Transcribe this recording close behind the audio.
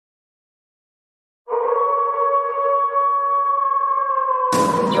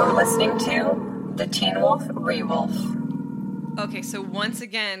You're listening to the Teen Wolf Rewolf. Okay, so once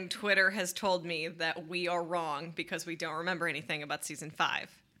again, Twitter has told me that we are wrong because we don't remember anything about season 5.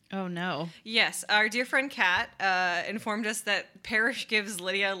 Oh, no. Yes, our dear friend Kat informed us that Parrish gives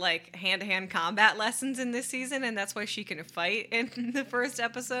Lydia, like, hand-to-hand combat lessons in this season, and that's why she can fight in the first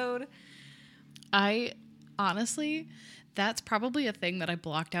episode. Honestly, that's probably a thing that I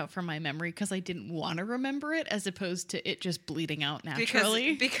blocked out from my memory because I didn't want to remember it, as opposed to it just bleeding out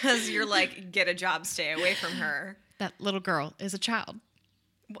naturally. Because you're like, get a job, stay away from her. That little girl is a child.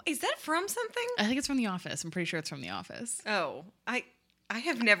 Is that from something? I think it's from The Office. I'm pretty sure it's from The Office. Oh, I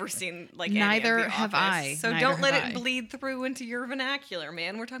have never seen, like, Neither any of The have Office, I. So Neither don't let have it I. bleed through into your vernacular,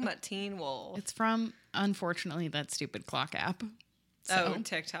 man. We're talking about Teen Wolf. It's from, unfortunately, that stupid clock app. Oh,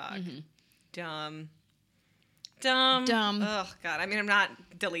 TikTok. Mm-hmm. Dumb. Dumb. Oh, God. I mean, I'm not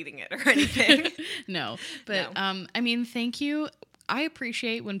deleting it or anything. No. But, No. I mean, thank you. I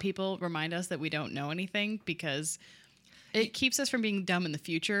appreciate when people remind us that we don't know anything because it keeps us from being dumb in the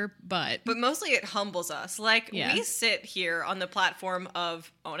future, but Mostly it humbles us. Like, Yeah. we sit here on the platform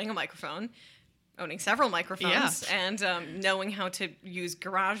of owning a microphone, owning several microphones, and knowing how to use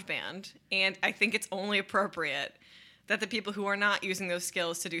GarageBand. And I think it's only appropriate that the people who are not using those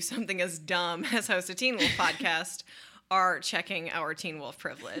skills to do something as dumb as host a Teen Wolf podcast are checking our Teen Wolf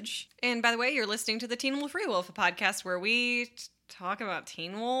privilege. And by the way, you're listening to the Teen Wolf Rewolf, a podcast where we talk about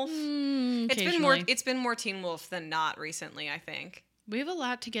Teen Wolf. occasionally. It's been more Teen Wolf than not recently, I think. We have a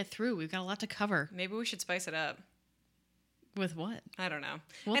lot to get through. We've got a lot to cover. Maybe we should spice it up. With what? I don't know.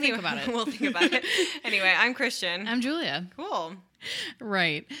 We'll Anyway, think about it. We'll think about it. Anyway, I'm Christian. I'm Julia. Cool.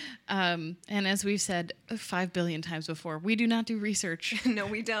 Right. And as we've said 5 billion times before, we do not do research. No,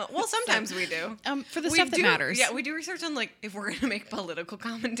 we don't. Well, sometimes we do. For the We stuff that do- matters. Yeah, we do research on, like, if we're going to make political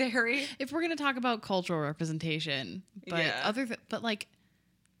commentary. If we're going to talk about cultural representation, but Yeah. but like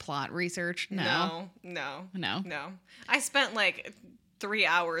plot research, no. No. I spent, like, 3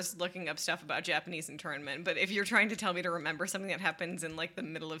 hours looking up stuff about Japanese internment, but if you're trying to tell me to remember something that happens in, like, the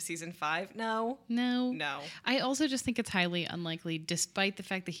middle of season 5, no. I also just think it's highly unlikely, despite the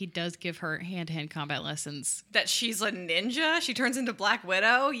fact that he does give her hand-to-hand combat lessons. That she's a ninja? She turns into Black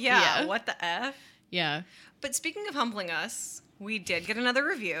Widow? Yeah. Yeah. What the F? Yeah. But speaking of humbling us, we did get another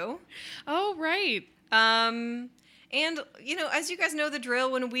review. Oh, right. And, you know, as you guys know the drill,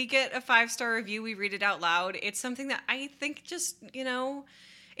 when we get a 5-star review, we read it out loud. It's something that I think just, you know,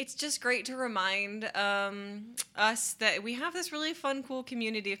 it's just great to remind us that we have this really fun, cool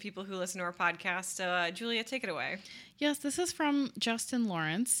community of people who listen to our podcast. Julia, take it away. Yes, this is from Justin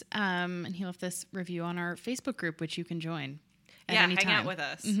Lawrence, and he left this review on our Facebook group, which you can join. Hang out with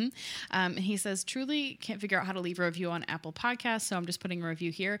us. And he says, truly can't figure out how to leave a review on Apple Podcasts, so I'm just putting a review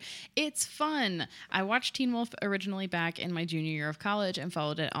here. It's fun. I watched Teen Wolf originally back in my junior year of college and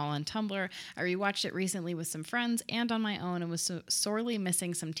followed it all on Tumblr. I rewatched it recently with some friends and on my own and was so sorely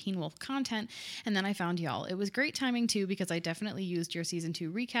missing some Teen Wolf content, and then I found y'all. It was great timing, too, because I definitely used your Season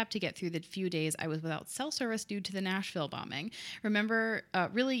 2 recap to get through the few days I was without cell service due to the Nashville bombing. Remember,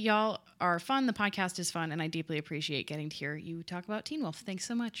 really, y'all are fun. The podcast is fun, and I deeply appreciate getting to hear you talk about Teen Wolf. Thanks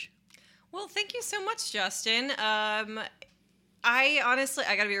so much. Well, thank you so much, Justin. I honestly,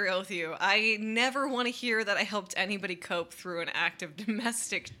 I gotta be real with you. I never want to hear that I helped anybody cope through an act of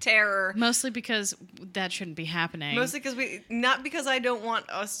domestic terror. Mostly because that shouldn't be happening. Mostly because not because I don't want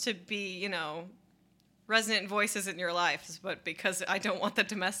us to be, you know, resonant voices in your lives, but because I don't want the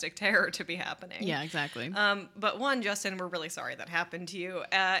domestic terror to be happening. Yeah, exactly. But one, Justin, we're really sorry that happened to you.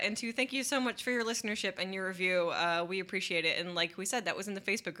 And two, thank you so much for your listenership and your review. We appreciate it. And like we said, that was in the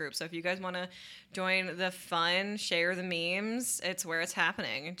Facebook group. So if you guys want to join the fun, share the memes, it's where it's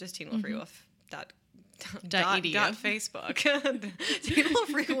happening. Just teenwolfrewolf.edu. Facebook.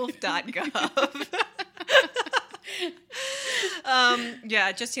 teenwolfrewolf.gov.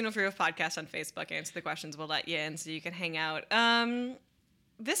 Just Teen Wolf Rewolf podcast on Facebook. Answer the questions, we'll let you in so you can hang out.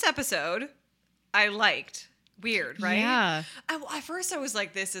 This episode I liked. Weird, right? Yeah. At first I was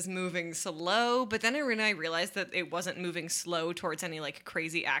like, this is moving slow, but then I realized that it wasn't moving slow towards any like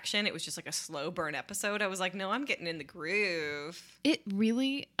crazy action. It was just like a slow burn episode. I was like, no, I'm getting in the groove. It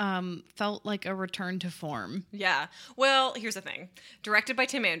really felt like a return to form. Yeah. Well, here's the thing. Directed by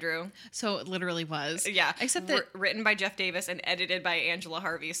Tim Andrew. So it literally was. Yeah. Except that written by Jeff Davis and edited by Angela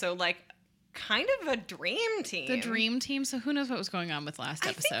Harvey. So like kind of a dream team. the dream team. So who knows what was going on with last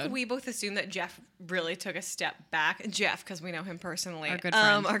episode? I think we both assumed that Jeff really took a step back. Jeff, because we know him personally. Our good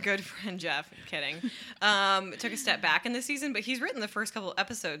friend. Our good friend Jeff. Kidding. Took a step back in this season, but he's written the first couple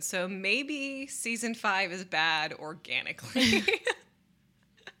episodes, so maybe season 5 is bad organically.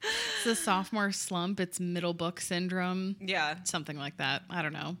 It's the sophomore slump. It's middle book syndrome. Yeah. Something like that. I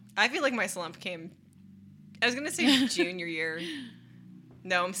don't know. I feel like my slump came, I was going to say junior year.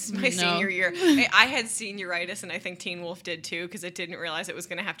 No, my senior year. I had senioritis, and I think Teen Wolf did too, because it didn't realize it was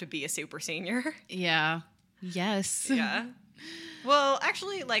going to have to be a super senior. Yeah. Yes. Yeah. Well,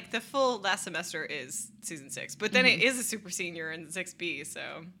 actually, like, the full last semester is season 6, but then it is a super senior in 6B,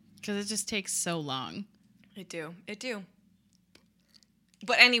 so. Because it just takes so long. It do.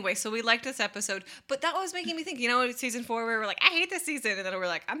 But anyway, so we liked this episode, but that was making me think, season 4, we were like, I hate this season, and then we're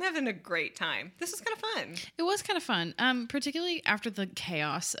like, I'm having a great time. This was kind of fun. It was kind of fun, particularly after the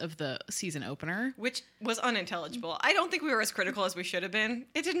chaos of the season opener. Which was unintelligible. I don't think we were as critical as we should have been.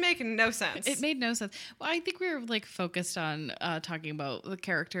 It didn't make no sense. It made no sense. Well, I think we were like focused on talking about the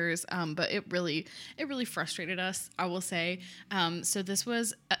characters, but it really frustrated us, I will say. So this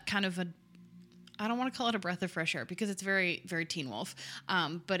was kind of I don't want to call it a breath of fresh air because it's very, very Teen Wolf.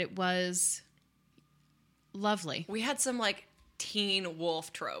 But it was lovely. We had some like Teen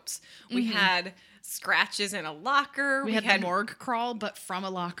Wolf tropes. We had scratches in a locker. We had the morgue crawl, but from a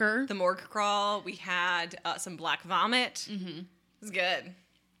locker. The morgue crawl. We had some black vomit. It was good.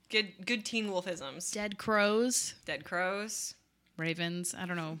 Good Teen Wolfisms. Dead crows. Ravens. I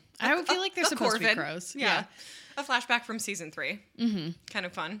don't know. I would feel like they're supposed to be crows. Yeah. A flashback from season 3. Kind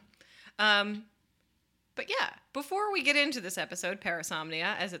of fun. But yeah, before we get into this episode,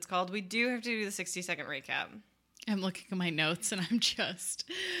 Parasomnia, as it's called, we do have to do the 60-second recap. I'm looking at my notes and I'm just,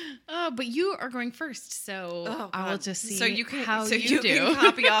 but you are going first, so I will just see how you do. Can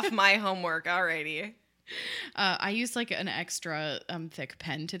copy off my homework, alrighty. I used like an extra thick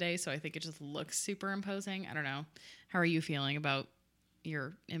pen today, so I think it just looks super imposing. I don't know. How are you feeling about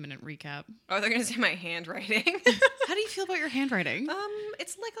your imminent recap? Oh, they're gonna say my handwriting. How do you feel about your handwriting?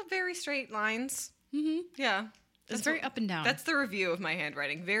 It's like a very straight lines. Yeah. It's very up and down. That's the review of my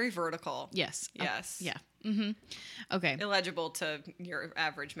handwriting. Very vertical. Yes. Yes. Yeah. Okay. Illegible to your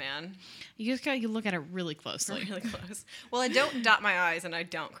average man. You just gotta look at it really closely. Really close. Well, I don't dot my I's and I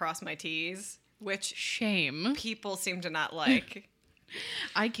don't cross my T's, which shame. People seem to not like.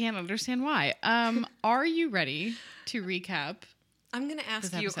 I can't understand why. Are you ready to recap? I'm gonna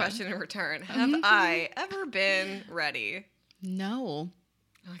ask you a question in return. Have I ever been ready? No.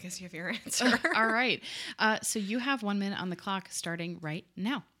 Well, I guess you have your answer. All right. So you have 1 minute on the clock starting right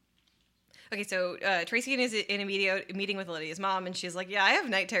now. Okay, so Tracy is in a meeting with Lydia's mom, and she's like, yeah, I have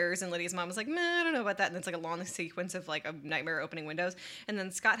night terrors. And Lydia's mom is like, I don't know about that. And it's like a long sequence of like a nightmare opening windows. And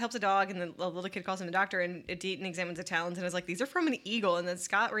then Scott helps a dog, and then the little kid calls him a doctor, and Deaton examines the talons and is like, these are from an eagle. And then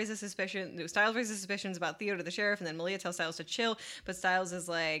Styles raises suspicions about Theo to the sheriff, and then Malia tells Styles to chill. But Styles is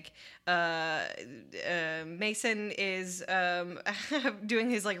like, Mason is doing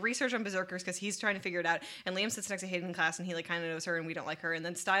his like research on berserkers because he's trying to figure it out. And Liam sits next to Hayden in class, and he like kind of knows her, and we don't like her. And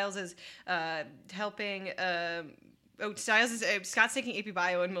then Styles is helping. Scott's taking AP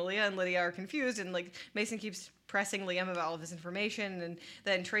Bio, and Malia and Lydia are confused, and like Mason keeps pressing Liam about all of this information, and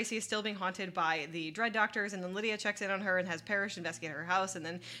then Tracy is still being haunted by the Dread Doctors, and then Lydia checks in on her and has Parrish investigate her house, and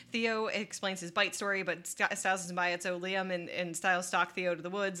then Theo explains his bite story, but Styles doesn't buy it, so Liam and Styles stalk Theo to the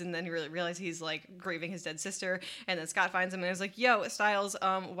woods, and then you really realize he's like grieving his dead sister, and then Scott finds him and is like, yo, Styles,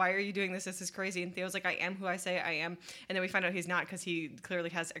 why are you doing this? This is crazy. And Theo's like, I am who I say I am, and then we find out he's not because he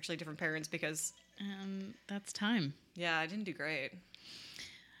clearly has actually different parents because... that's time. Yeah, I didn't do great.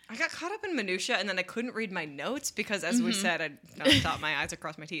 I got caught up in minutia, and then I couldn't read my notes because, as we said, I dot my I's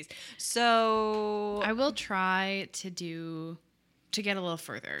across my T's. So I will try to get a little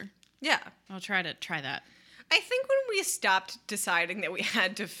further. Yeah, I'll try that. I think when we stopped deciding that we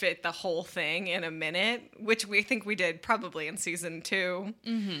had to fit the whole thing in a minute, which we think we did probably in season 2,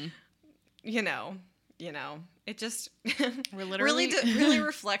 you know, it just really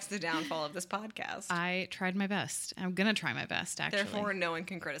reflects the downfall of this podcast. I tried my best. I'm gonna try my best, actually. Therefore, no one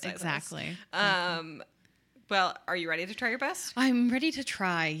can criticize exactly. us. Well, are you ready to try your best? I'm ready to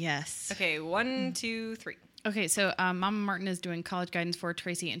try, yes. Okay, 1, 2, 3. Okay, so Mama Martin is doing college guidance for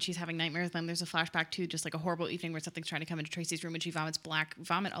Tracy, and she's having nightmares. Then there's a flashback to just like a horrible evening where something's trying to come into Tracy's room, and she vomits black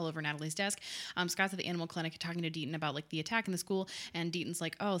vomit all over Natalie's desk. Scott's at the animal clinic talking to Deaton about like the attack in the school, and Deaton's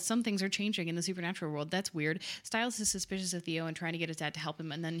like, oh, some things are changing in the supernatural world. That's weird. Styles is suspicious of Theo and trying to get his dad to help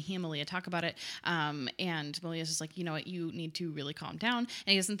him, and then he and Malia talk about it, and Malia's just like, you know what, you need to really calm down, and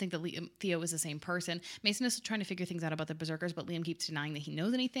he doesn't think that Theo is the same person. Mason is trying to figure things out about the berserkers, but Liam keeps denying that he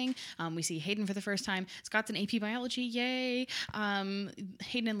knows anything. We see Hayden for the first time. Scott's in AP Biology. Yay.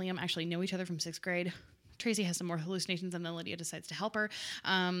 Hayden and Liam actually know each other from 6th grade. Tracy has some more hallucinations, and then Lydia decides to help her.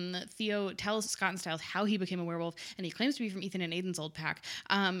 Theo tells Scott and Stiles how he became a werewolf, and he claims to be from Ethan and Aiden's old pack,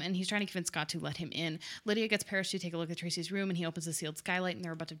 and he's trying to convince Scott to let him in. Lydia gets Parrish to take a look at Tracy's room, and he opens the sealed skylight, and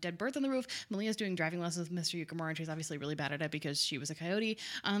there are a bunch of dead birds on the roof. Malia's doing driving lessons with Mr. Yukimura, and she's obviously really bad at it because she was a coyote.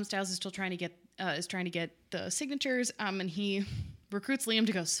 Stiles is still trying to get the signatures, and he recruits Liam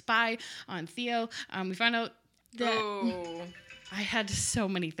to go spy on Theo. We find out that I had so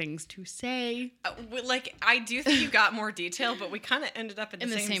many things to say. I do think you got more detail, but we kind of ended up in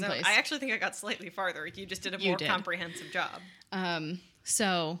the same zone. place. I actually think I got slightly farther. You just did a more comprehensive job.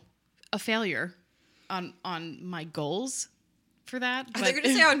 So a failure on my goals for that. I think you're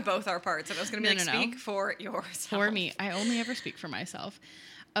going to say on both our parts, and I was going to speak for yourself. For me. I only ever speak for myself.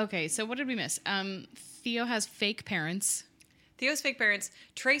 Okay, so what did we miss? Theo has fake parents. Theo's fake parents.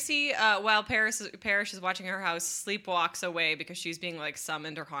 Tracy, while Parrish is watching her house, sleepwalks away because she's being like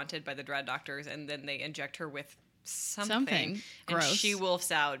summoned or haunted by the dread doctors, and then they inject her with something. Gross. And she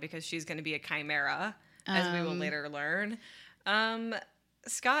wolfs out because she's going to be a chimera, as we will later learn.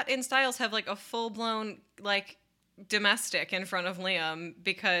 Scott and Stiles have like a full-blown like domestic in front of Liam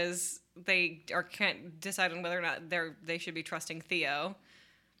because they can't decide on whether or not they should be trusting Theo.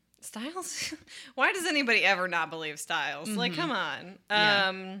 Stiles? Why does anybody ever not believe Stiles? Mm-hmm. Like, come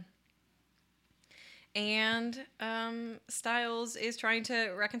on. Yeah. Stiles is trying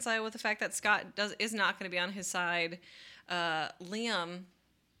to reconcile with the fact that Scott is not going to be on his side. Liam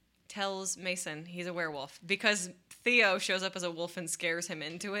tells Mason he's a werewolf because Theo shows up as a wolf and scares him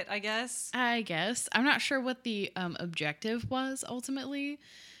into it, I guess. I'm not sure what the objective was ultimately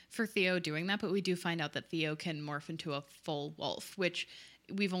for Theo doing that, but we do find out that Theo can morph into a full wolf, which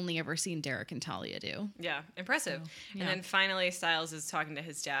we've only ever seen Derek and Talia do. Yeah, impressive. Oh, yeah. And then finally Stiles is talking to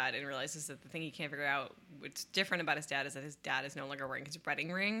his dad and realizes that the thing he can't figure out what's different about his dad is that his dad is no longer wearing his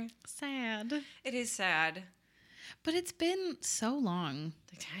wedding ring. Sad. It is sad. But it's been so long.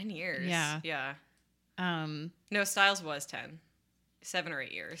 Like 10 years. Yeah. Yeah. No, Stiles was 10. 7 or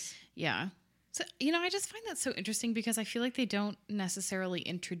 8 years. Yeah. So, I just find that so interesting because I feel like they don't necessarily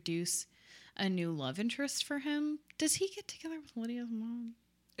introduce a new love interest for him. Does he get together with Lydia's mom?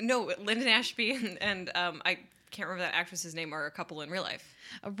 No, Lyndon Ashby and I can't remember that actress's name are a couple in real life.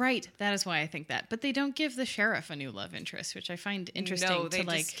 Right, that is why I think that. But they don't give the sheriff a new love interest, which I find interesting. No, they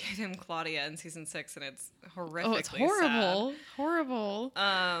just give him Claudia in season 6, and it's horrifically Oh, it's horrible. Sad. Horrible.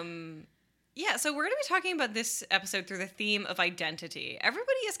 Yeah, so we're going to be talking about this episode through the theme of identity.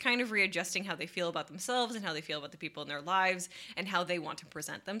 Everybody is kind of readjusting how they feel about themselves and how they feel about the people in their lives and how they want to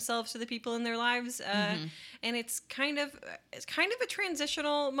present themselves to the people in their lives. And it's kind of a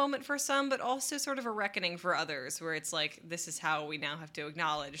transitional moment for some, but also sort of a reckoning for others, where it's like, this is how we now have to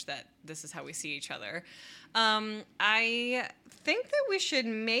acknowledge that this is how we see each other. I think that we should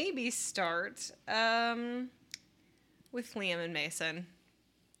maybe start with Liam and Mason.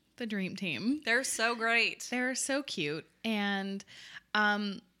 The dream team. They're so great. They're so cute. And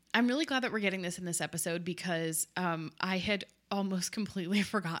I'm really glad that we're getting this in this episode because I had almost completely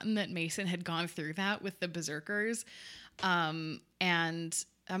forgotten that Mason had gone through that with the Berserkers. And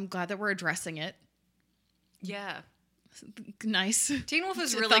I'm glad that we're addressing it. Yeah. Nice. Teen Wolf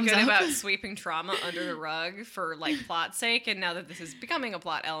is really good about sweeping trauma under the rug for like plot's sake. And now that this is becoming a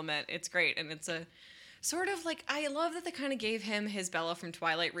plot element, it's great. And it's a sort of like, I love that they kind of gave him his Bella from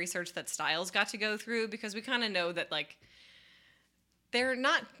Twilight research that Stiles got to go through, because we kind of know that like they're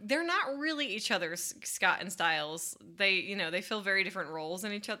not really each other's, Scott and Stiles. They fill very different roles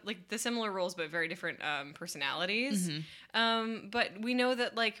in each other, like the similar roles but very different personalities. Mm-hmm. But we know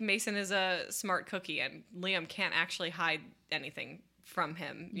that like Mason is a smart cookie and Liam can't actually hide anything from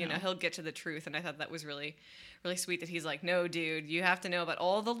him. You know, he'll get to the truth, and I thought that was really really sweet that he's like, no, dude, you have to know about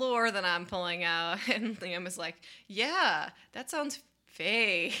all the lore that I'm pulling out. And Liam is like, yeah, that sounds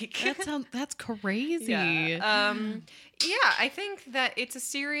fake. That's crazy. Yeah, I think that it's a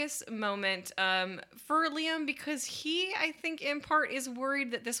serious moment for Liam because he, I think, in part is worried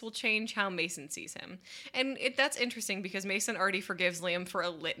that this will change how Mason sees him. And that's interesting because Mason already forgives Liam for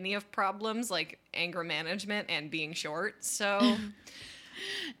a litany of problems like anger management and being short. So...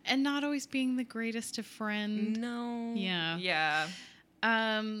 And not always being the greatest of friends. No. Yeah. Yeah.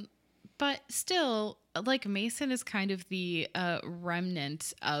 But still, like, Mason is kind of the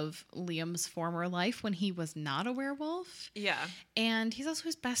remnant of Liam's former life when he was not a werewolf. Yeah. And he's also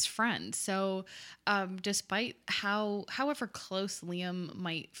his best friend. So despite however close Liam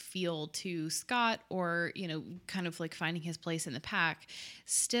might feel to Scott or, kind of like finding his place in the pack,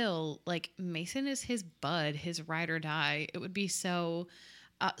 still, like, Mason is his bud, his ride or die. It would be so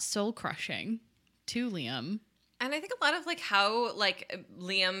soul crushing to Liam And I think a lot of like how like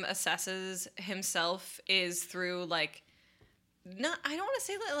Liam assesses himself is through like not I don't want to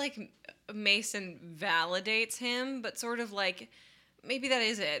say that like Mason validates him, but sort of like maybe that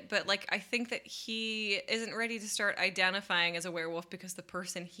is it. But like I think that he isn't ready to start identifying as a werewolf because the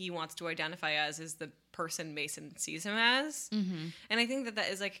person he wants to identify as is the person Mason sees him as. Mm-hmm. And I think that that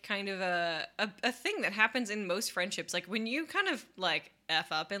is like kind of a thing that happens in most friendships. Like when you kind of like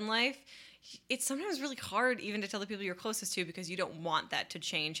F up in life, it's sometimes really hard even to tell the people you're closest to because you don't want that to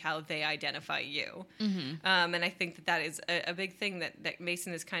change how they identify you. Mm-hmm. And I think that that is a big thing that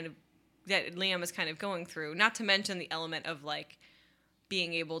Mason is kind of, that Liam is kind of going through. Not to mention the element of like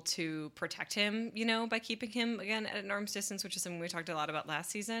being able to protect him, you know, by keeping him again at an arm's distance, which is something we talked a lot about last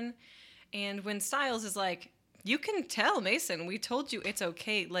season. And when Stiles is like, you can tell Mason, we told you it's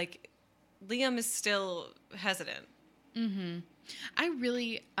okay. Like Liam is still hesitant. Mm-hmm. I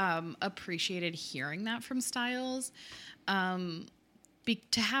really appreciated hearing that from Stiles, to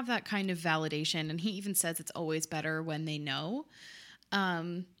have that kind of validation. And he even says it's always better when they know,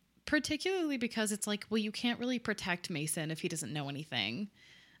 particularly because it's like, well, you can't really protect Mason if he doesn't know anything.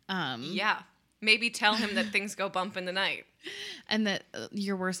 Yeah. Maybe tell him that things go bump in the night. And that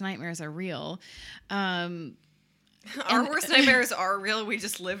your worst nightmares are real. Our worst nightmares are real. We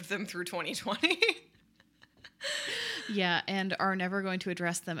just lived them through 2020. Yeah, and are never going to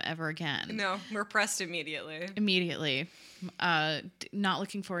address them ever again. No, we're pressed immediately. Immediately. Not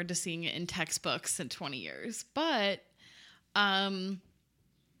looking forward to seeing it in textbooks in 20 years. But,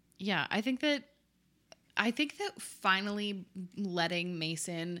 yeah, I think that finally letting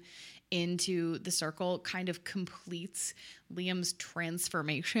Mason into the circle kind of completes Liam's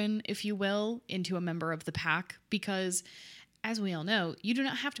transformation, if you will, into a member of the pack, because as we all know, you do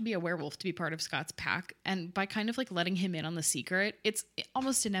not have to be a werewolf to be part of Scott's pack. And by kind of like letting him in on the secret, it's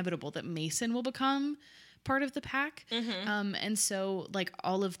almost inevitable that Mason will become part of the pack. Mm-hmm. And so like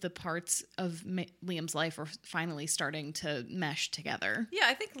all of the parts of Liam's life are finally starting to mesh together. Yeah,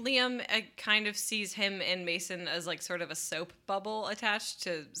 I think Liam kind of sees him and Mason as like sort of a soap bubble attached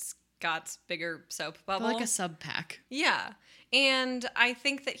to Scott's bigger soap bubble. Like a sub pack. Yeah. And I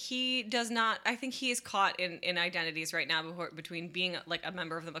think that he does not, I think he is caught in identities right now between being like a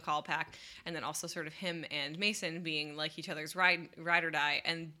member of the McCall pack and then also sort of him and Mason being like each other's ride or die.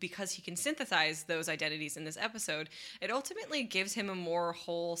 And because he can synthesize those identities in this episode, it ultimately gives him a more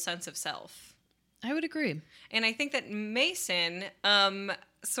whole sense of self. I would agree. And I think that Mason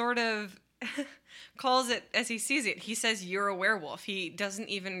sort of calls it as he sees it. He says, you're a werewolf. He doesn't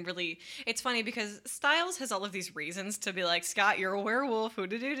even really... It's funny because Stiles has all of these reasons to be like, Scott, you're a werewolf.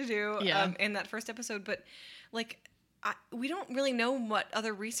 Yeah. In that first episode. But like, we don't really know what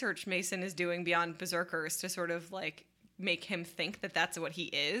other research Mason is doing beyond Berserkers to sort of like make him think that that's what he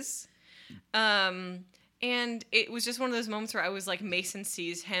is. And it was just one of those moments where I was like, Mason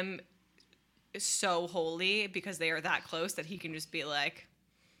sees him so wholly because they are that close that he can just be like,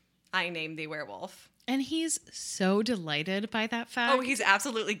 I named the werewolf. And he's so delighted by that fact. Oh, he's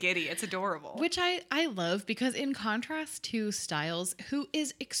absolutely giddy. It's adorable. Which I love because in contrast to Stiles, who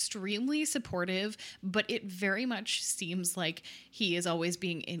is extremely supportive, but it very much seems like he is always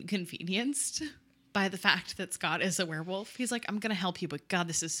being inconvenienced by the fact that Scott is a werewolf. He's like, I'm going to help you, but God,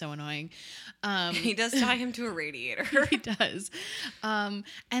 this is so annoying. He does tie him to a radiator. He does. And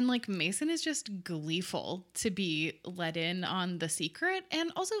like Mason is just gleeful to be let in on the secret.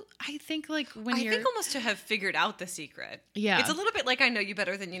 And also I think like when I think almost to have figured out the secret. Yeah. It's a little bit like I know you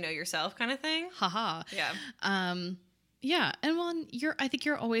better than you know yourself kind of thing. Haha. Yeah. Yeah, and well, I think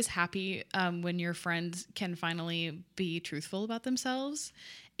you're always happy when your friends can finally be truthful about themselves.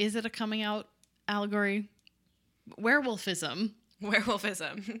 Is it a coming out allegory? Werewolfism.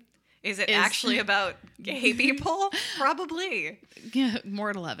 Is it actually about gay people? Probably. Yeah, more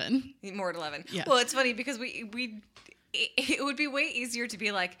at 11. Yeah. Well, it's funny because it would be way easier to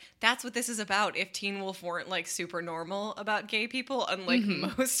be like, that's what this is about if Teen Wolf weren't like super normal about gay people, unlike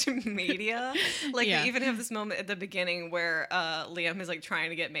most media. Like we even have this moment at the beginning where Liam is like trying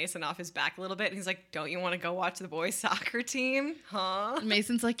to get Mason off his back a little bit. And he's like, don't you want to go watch the boys soccer team? Huh?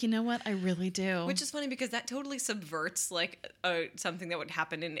 Mason's like, you know what? I really do. Which is funny because that totally subverts like something that would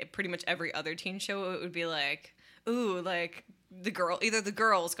happen in pretty much every other teen show. It would be like, ooh, like either the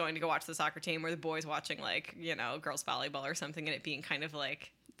girl's going to go watch the soccer team or the boys watching like, you know, girls volleyball or something, and it being kind of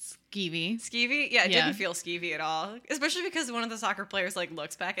like skeevy. Yeah, it didn't feel skeevy at all. Especially because one of the soccer players like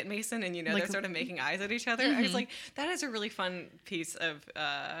looks back at Mason and, you know, like, they're sort of making eyes at each other. I was like, that is a really fun piece of,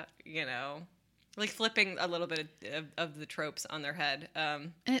 you know, like flipping a little bit of the tropes on their head.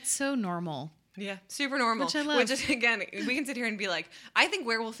 And it's so normal. Yeah, super normal. Which I love. Which is, again, we can sit here and be like, I think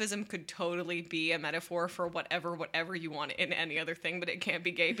werewolfism could totally be a metaphor for whatever you want in any other thing, but it can't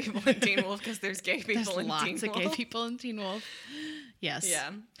be gay people in Teen Wolf because there's gay people There's in Teen lots Wolf. of gay people in Teen Wolf. Yes.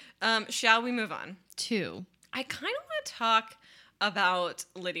 Yeah. Shall we move on? 2. I kind of want to talk about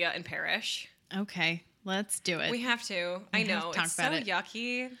Lydia and Parrish. Okay, let's do it. We have to. I know. talk It's about so it.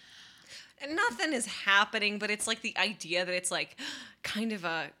 yucky. And nothing is happening, but it's like the idea that it's like kind of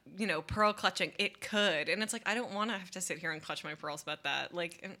a, pearl clutching. It could. And it's like, I don't want to have to sit here and clutch my pearls about that.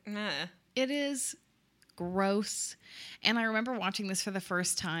 Like, nah. It is gross. And I remember watching this for the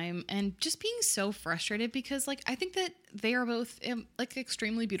first time and just being so frustrated because, like, I think that they are both, like,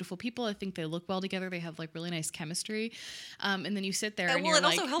 extremely beautiful people. I think they look well together. They have, like, really nice chemistry. And then you sit there and well, you're it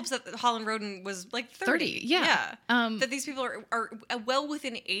like... also helps that Holland Roden was, like, 30. Yeah. That these people are well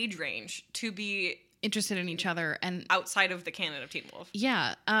within age range to be... interested in each other and... outside of the canon of Teen Wolf.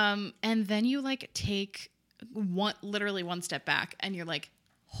 Yeah. And then you, like, take literally one step back and you're like...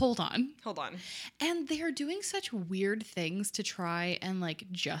 Hold on. And they're doing such weird things to try and, like,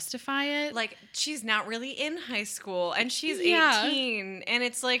 justify it. Like, she's not really in high school and she's 18. And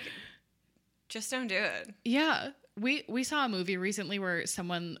it's like, just don't do it. Yeah. We saw a movie recently where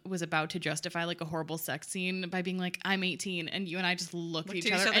someone was about to justify, like, a horrible sex scene by being like, I'm 18. And you and I just looked at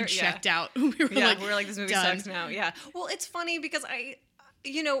each other and checked out. We were like, this movie done. sucks now. Yeah. Well, it's funny because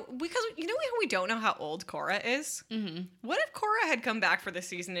because how we don't know how old Cora is? Mm-hmm. What if Cora had come back for this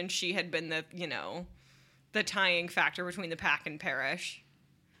season and she had been the tying factor between the pack and Parrish?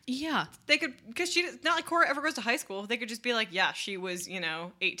 Yeah. They could, because not like Cora ever goes to high school. They could just be like, yeah, she was,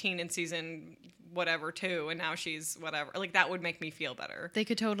 18 in season whatever 2, and now she's whatever. Like, that would make me feel better. They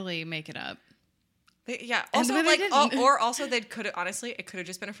could totally make it up. Yeah. Also, also they could have, honestly, it could have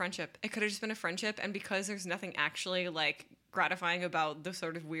just been a friendship. And because there's nothing actually, like, gratifying about the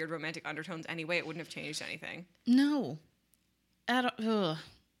sort of weird romantic undertones anyway, it wouldn't have changed anything. No. And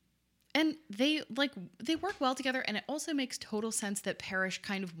they work well together, and it also makes total sense that Parrish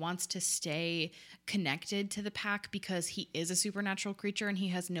kind of wants to stay connected to the pack because he is a supernatural creature and he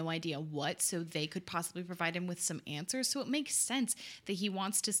has no idea what, so they could possibly provide him with some answers. So it makes sense that he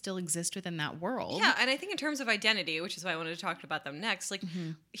wants to still exist within that world. Yeah, and I think in terms of identity, which is why I wanted to talk about them next, like,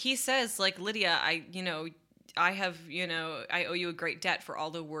 he says, like, Lydia, I owe you a great debt for all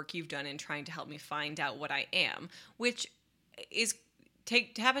the work you've done in trying to help me find out what I am, which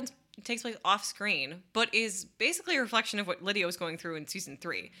takes place off screen, but is basically a reflection of what Lydia was going through in season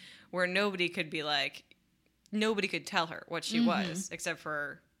 3, where nobody could tell her what she was, except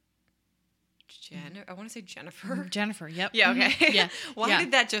for I want to say Jennifer. Jennifer, yep. Yeah, okay. Yeah. Why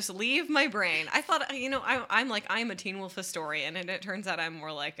did that just leave my brain? I thought, I'm a Teen Wolf historian, and it turns out I'm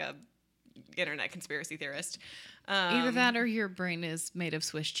more like a internet conspiracy theorist. Either that or your brain is made of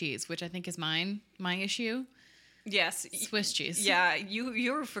Swiss cheese, which I think is my issue. Yes. Swiss cheese. Yeah,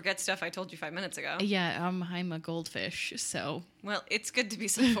 you forget stuff I told you 5 minutes ago. Yeah, I'm a goldfish, so... Well, it's good to be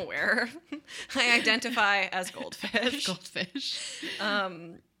self-aware. I identify as goldfish.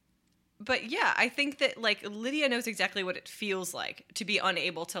 But yeah, I think that, like, Lydia knows exactly what it feels like to be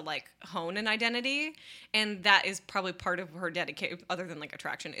unable to, like, hone an identity, and that is probably part of her dedication, other than, like,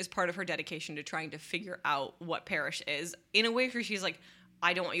 attraction, is part of her dedication to trying to figure out what Parrish is, in a way where she's like,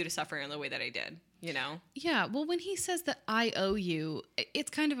 I don't want you to suffer in the way that I did, Yeah, well, when he says that I owe you,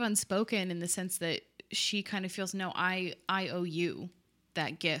 it's kind of unspoken in the sense that she kind of feels, no, I owe you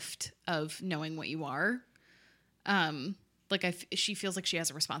that gift of knowing what you are. She feels like she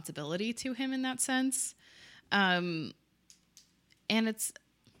has a responsibility to him in that sense. And it's,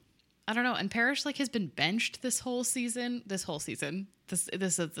 I don't know. And Parrish, like, has been benched this whole season. This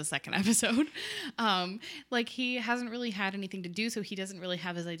is the second episode. Like, he hasn't really had anything to do, so he doesn't really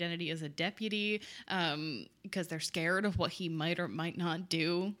have his identity as a deputy, because they're scared of what he might or might not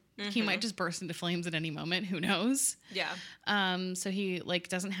do. Mm-hmm. He might just burst into flames at any moment. Who knows? Yeah. So he, like,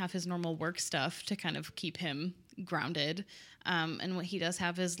 doesn't have his normal work stuff to kind of keep him grounded. And what he does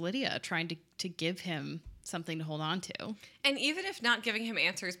have is Lydia trying to give him something to hold on to. And even if not giving him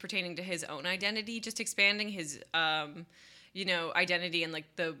answers pertaining to his own identity, just expanding his, identity and, like,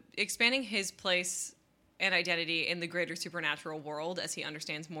 expanding his place and identity in the greater supernatural world as he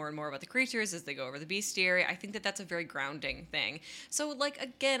understands more and more about the creatures as they go over the bestiary. I think that that's a very grounding thing. So, like,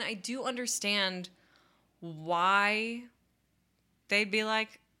 again, I do understand why they'd be,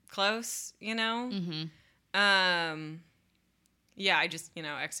 like, close, Mm-hmm. Yeah, I just,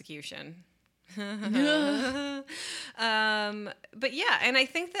 execution. But yeah, and I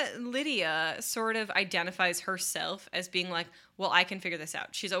think that Lydia sort of identifies herself as being like, well, I can figure this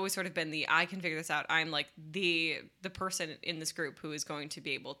out. She's always sort of been the I can figure this out. I'm like the person in this group who is going to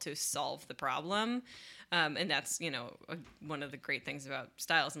be able to solve the problem. And that's, one of the great things about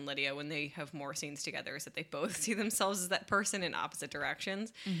Stiles and Lydia when they have more scenes together is that they both see themselves as that person in opposite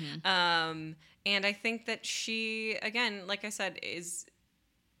directions. Mm-hmm. And I think that she, again, like I said, is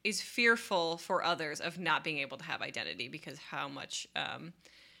fearful for others of not being able to have identity because how much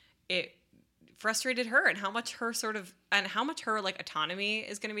it frustrated her and how much her like autonomy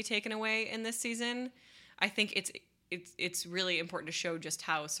is going to be taken away in this season. I think it's really important to show just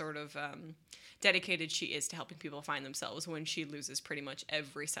how sort of dedicated she is to helping people find themselves when she loses pretty much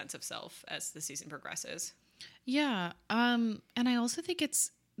every sense of self as the season progresses. Yeah. And I also think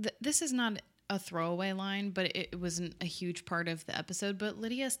this is not a throwaway line, but it wasn't a huge part of the episode. But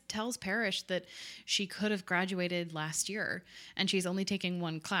Lydia tells Parrish that she could have graduated last year and she's only taking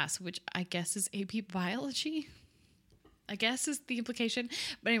one class, which I guess is AP Biology. I guess is the implication.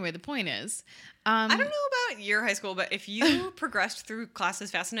 But anyway, the point is... I don't know about your high school, but if you progressed through classes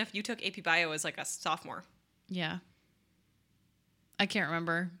fast enough, you took AP Bio as like a sophomore. Yeah. I can't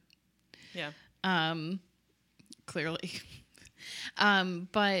remember. Yeah. Clearly.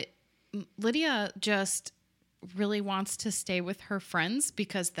 But Lydia just really wants to stay with her friends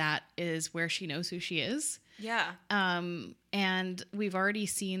because that is where she knows who she is. Yeah. And we've already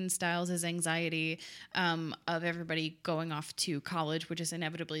seen Stiles' anxiety of everybody going off to college, which is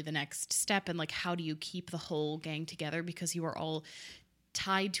inevitably the next step. And like, how do you keep the whole gang together? Because you are all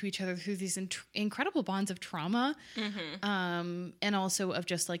tied to each other through these incredible bonds of trauma. Mm-hmm. And also of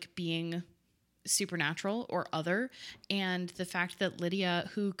just like being supernatural or other. And the fact that Lydia,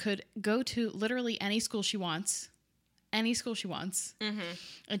 who could go to literally any school she wants, mm-hmm.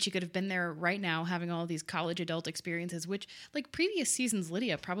 and she could have been there right now having all these college adult experiences, which like previous seasons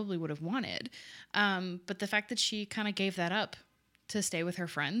Lydia probably would have wanted. But the fact that she kind of gave that up to stay with her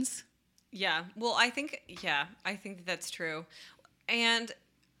friends. Yeah. Well, I think that's true. And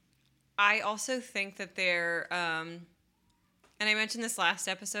I also think that and I mentioned this last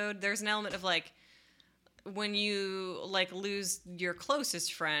episode, there's an element of like, when you like lose your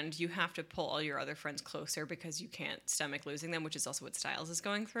closest friend, you have to pull all your other friends closer because you can't stomach losing them, which is also what Stiles is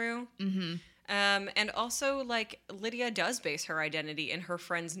going through. Mm-hmm. And also, like, Lydia does base her identity in her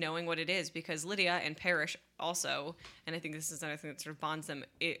friends knowing what it is because Lydia and Parrish also, and I think this is another thing that sort of bonds them,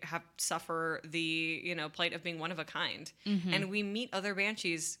 suffer the plight of being one of a kind. Mm-hmm. And we meet other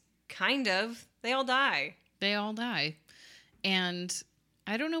banshees, kind of. They all die. And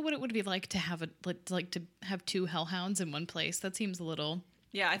I don't know what it would be like to have to have two hellhounds in one place. That seems a little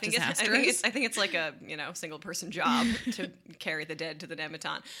I think it's like a single person job to carry the dead to the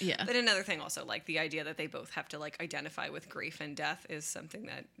Nemeton. Yeah. But another thing also, like the idea that they both have to like identify with grief and death is something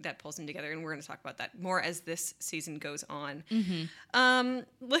that pulls them together, and we're going to talk about that more as this season goes on. Mm-hmm.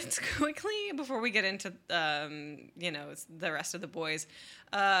 Let's quickly, before we get into the rest of the boys,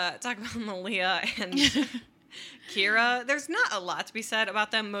 talk about Malia and Kira. There's not a lot to be said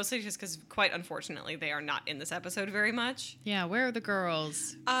about them, mostly just because, quite unfortunately, they are not in this episode very much. Yeah, where are the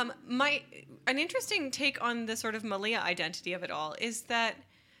girls? An interesting take on the sort of Malia identity of it all is that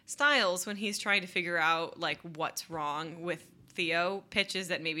Stiles, when he's trying to figure out like what's wrong with Theo, pitches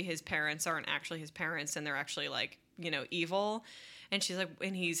that maybe his parents aren't actually his parents and they're actually like evil. And she's like,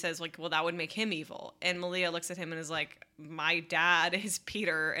 and he says like, well, that would make him evil. And Malia looks at him and is like, my dad is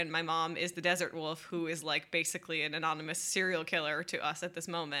Peter and my mom is the Desert Wolf, who is like basically an anonymous serial killer to us at this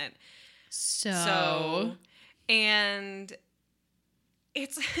moment. So and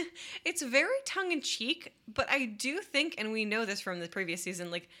it's very tongue in cheek, but I do think, and we know this from the previous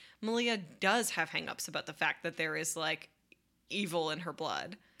season, like Malia does have hangups about the fact that there is like evil in her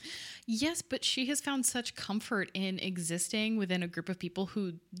blood. Yes, but she has found such comfort in existing within a group of people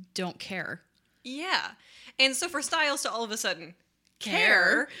who don't care. Yeah. And so for Stiles to all of a sudden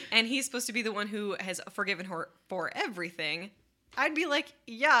care, and he's supposed to be the one who has forgiven her for everything, I'd be like,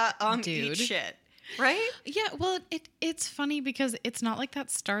 yeah, dude, eat shit. Right? Yeah, well, it's funny because it's not like that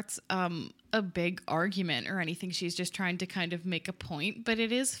starts a big argument or anything. She's just trying to kind of make a point, but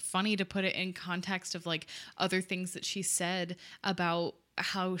it is funny to put it in context of like other things that she said about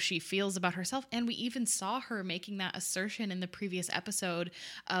how she feels about herself. And we even saw her making that assertion in the previous episode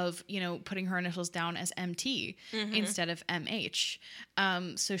of, putting her initials down as MT mm-hmm. instead of MH.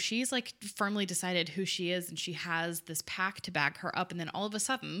 So she's like firmly decided who she is and she has this pack to back her up. And then all of a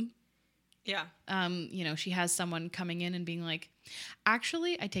sudden, yeah, she has someone coming in and being like,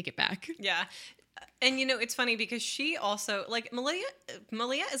 actually, I take it back. Yeah. And, it's funny because she also, like,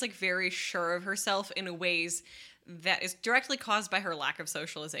 Malia is, like, very sure of herself in ways that is directly caused by her lack of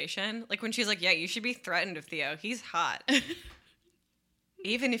socialization. Like when she's like, yeah, you should be threatened of Theo. He's hot.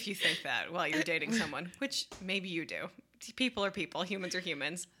 Even if you think that while you're dating someone, which maybe you do. People are people. Humans are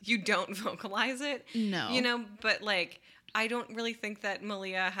humans. You don't vocalize it. No. You know, but like, I don't really think that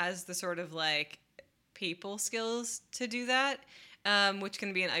Malia has the sort of like people skills to do that, which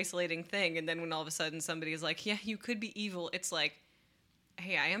can be an isolating thing. And then when all of a sudden somebody is like, yeah, you could be evil, it's like,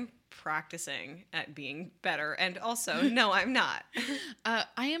 hey, I am practicing at being better. And also, no, I'm not. I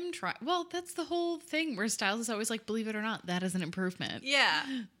am trying. Well, that's the whole thing where Styles is always like, believe it or not, that is an improvement. Yeah.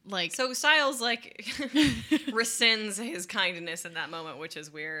 Like, so Styles like rescinds his kindness in that moment, which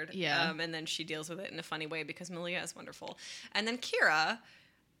is weird. Yeah. And then she deals with it in a funny way because Malia is wonderful. And then Kira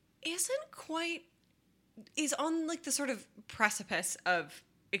is on like the sort of precipice of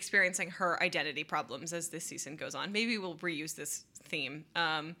experiencing her identity problems as this season goes on. Maybe we'll reuse this theme.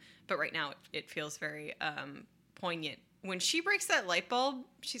 But right now it feels very poignant. When she breaks that light bulb,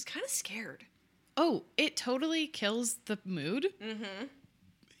 she's kind of scared. Oh, it totally kills the mood. Mm-hmm.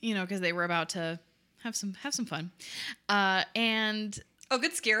 You know, because they were about to have some fun. And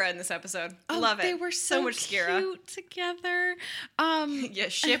good Skira in this episode. Love it. They were so much Skira. Cute together. You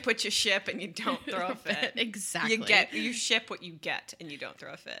ship what you ship and you don't throw a fit. Exactly. You ship what you get and you don't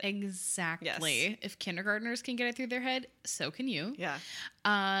throw a fit. Exactly. Yes. If kindergartners can get it through their head, so can you. Yeah.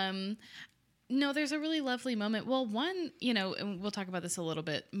 No, there's a really lovely moment. Well, one, you know, and we'll talk about this a little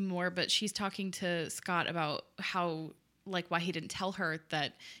bit more, but she's talking to Scott about how, like, why he didn't tell her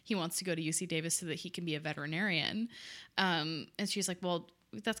that he wants to go to UC Davis so that he can be a veterinarian. And she's like, well,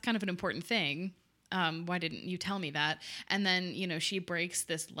 that's kind of an important thing. Why didn't you tell me that? And then, you know, she breaks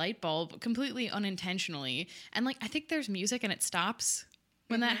this light bulb completely unintentionally. And, like, I think there's music and it stops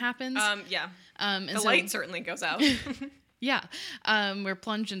when that happens. Yeah. And the light certainly goes out. Yeah. We're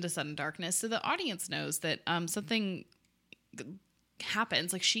plunged into sudden darkness. So the audience knows that something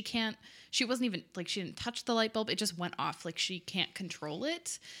happens. Like she wasn't even, like, she didn't touch the light bulb. It just went off. Like she can't control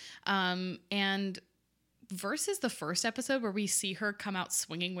it. And versus the first episode where we see her come out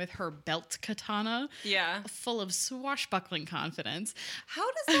swinging with her belt katana. Yeah. Full of swashbuckling confidence. How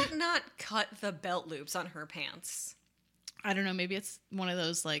does that not cut the belt loops on her pants? I don't know. Maybe it's one of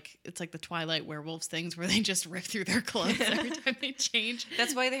those, like, it's like the Twilight werewolves things where they just rip through their clothes every time they change.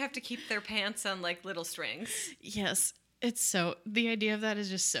 That's why they have to keep their pants on, like, little strings. Yes. The idea of that is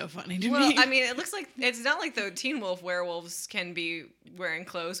just so funny to me. Well, I mean, it looks like, it's not like the Teen Wolf werewolves can be wearing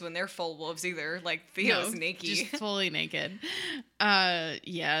clothes when they're full wolves either. Like, Theo's naked. Just fully naked.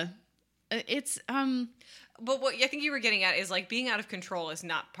 Yeah. It's, But what I think you were getting at is, like, being out of control is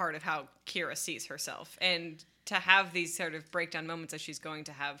not part of how Kira sees herself. And to have these sort of breakdown moments that she's going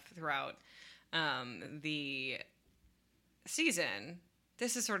to have throughout the season,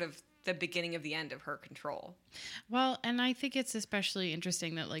 this is sort of the beginning of the end of her control. Well, and I think it's especially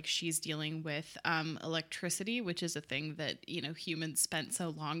interesting that, like, she's dealing with electricity, which is a thing that, you know, humans spent so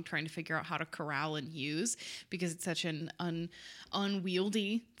long trying to figure out how to corral and use because it's such an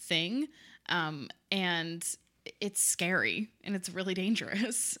unwieldy thing. And it's scary and it's really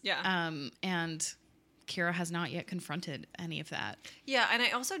dangerous. Yeah. And Kira has not yet confronted any of that. Yeah, and I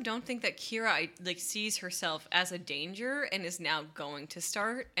also don't think that Kira like sees herself as a danger and is now going to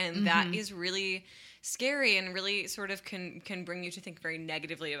start, and that is really scary and really sort of can bring you to think very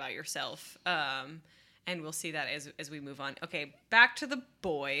negatively about yourself. And we'll see that as we move on. Okay, back to the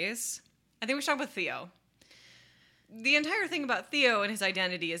boys. I think we should talk about Theo. The entire thing about Theo and his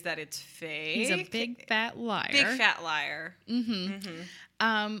identity is that it's fake. He's a big fat liar. Big fat liar.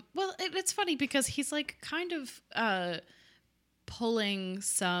 Well, it's funny because he's like kind of pulling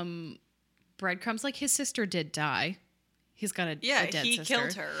some breadcrumbs. Like his sister did die. He's got a dead he sister.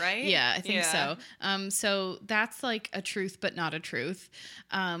 killed her, right? Yeah, I think so. So that's like a truth, but not a truth.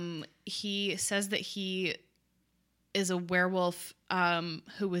 He says that he is a werewolf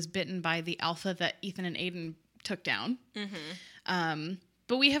who was bitten by the alpha that Ethan and Aiden took down.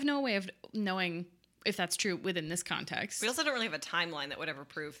 But we have no way of knowing if that's true within this context. We also don't really have a timeline that would ever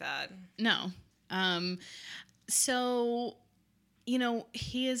prove that. No. So, you know,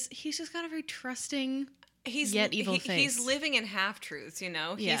 he's just got a very trusting yet evil face. He's living in half-truths, you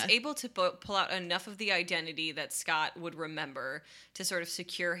know? Yeah. He's able to pull out enough of the identity that Scott would remember to sort of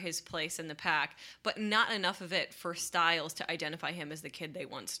secure his place in the pack, but not enough of it for Styles to identify him as the kid they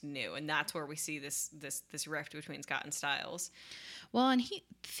once knew. And that's where we see this rift between Scott and Styles. Well, and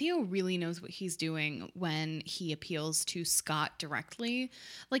Theo really knows what he's doing when he appeals to Scott directly.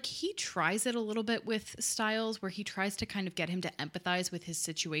 Like, he tries it a little bit with Stiles, where he tries to kind of get him to empathize with his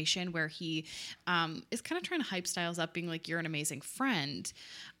situation, where he is kind of trying to hype Stiles up, being like, you're an amazing friend.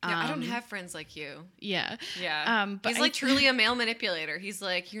 Yeah, I don't have friends like you. Yeah. Yeah. But he's like truly a male manipulator. He's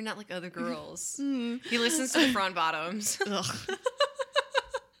like, you're not like other girls. He listens to the Front Bottoms.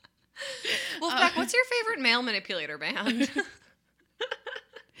 Wolfpack, what's your favorite male manipulator band?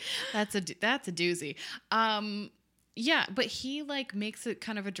 That's a doozy. Yeah, but he like makes it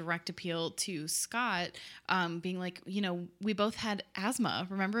kind of a direct appeal to Scott, being like, you know, we both had asthma.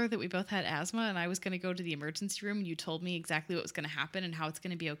 Remember that we both had asthma, and I was going to go to the emergency room, and you told me exactly what was going to happen and how it's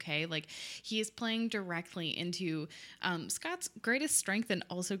going to be okay. Like, he is playing directly into Scott's greatest strength and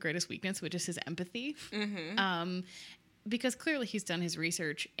also greatest weakness, which is his empathy. Mm-hmm. Because clearly he's done his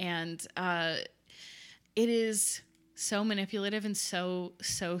research, and it is so manipulative and so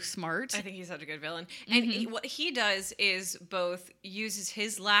smart. I think he's such a good villain. And what he does is both uses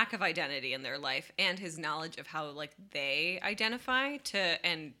his lack of identity in their life and his knowledge of how like they identify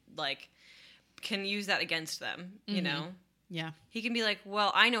and like can use that against them, you know? Yeah. He can be like,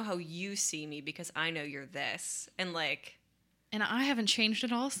 well, I know how you see me because I know you're this. And like... And I haven't changed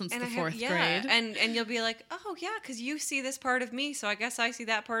at all since the fourth grade. And you'll be like, oh yeah, because you see this part of me, so I guess I see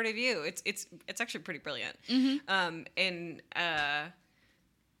that part of you. It's actually pretty brilliant. And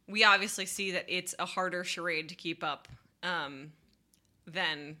we obviously see that it's a harder charade to keep up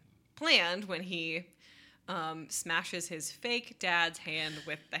than planned when he smashes his fake dad's hand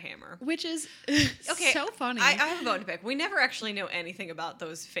with the hammer. Which is so funny. I have a bone to pick. We never actually know anything about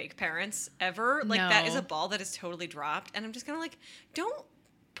those fake parents ever. Like, that is a ball that is totally dropped. And I'm just kind of like, don't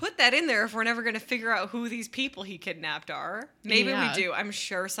put that in there if we're never going to figure out who these people he kidnapped are. Maybe we do. I'm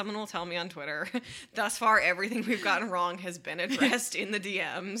sure someone will tell me on Twitter. Thus far, everything we've gotten wrong has been addressed in the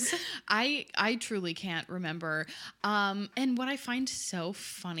DMs. I truly can't remember. And what I find so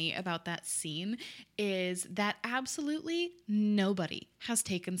funny about that scene is that absolutely nobody has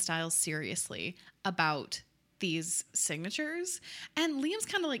taken Stiles seriously about these signatures, and Liam's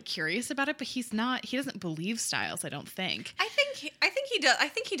kind of like curious about it, but he doesn't believe Stiles, I don't think. I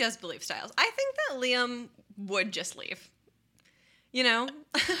think he does believe Stiles. I think that Liam would just leave. You know?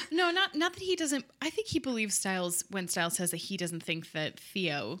 No, not that he doesn't. I think he believes Stiles when Stiles says that he doesn't think that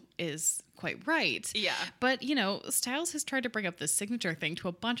Theo is quite right. Yeah. But, you know, Stiles has tried to bring up this signature thing to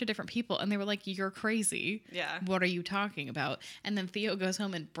a bunch of different people, and they were like, you're crazy. Yeah. What are you talking about? And then Theo goes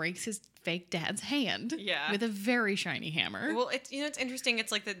home and breaks his fake dad's hand. Yeah. With a very shiny hammer. Well, it's interesting.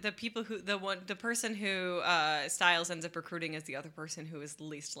 It's like the people who the person who Stiles ends up recruiting is the other person who is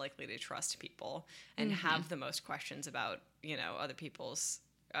least likely to trust people and have the most questions about, you know, other people's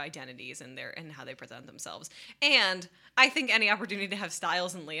identities and how they present themselves. And I think any opportunity to have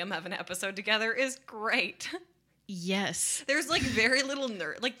Stiles and Liam have an episode together is great. Yes. There's like very little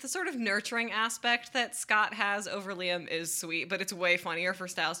like the sort of nurturing aspect that Scott has over Liam is sweet, but it's way funnier for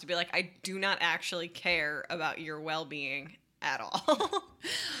Stiles to be like, I do not actually care about your well-being at all.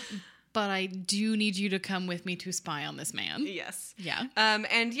 But I do need you to come with me to spy on this man. Yes. Yeah.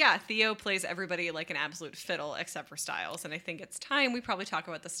 And yeah, Theo plays everybody like an absolute fiddle except for Stiles. And I think it's time we probably talk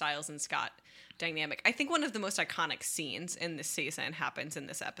about the Stiles and Scott dynamic. I think one of the most iconic scenes in this season happens in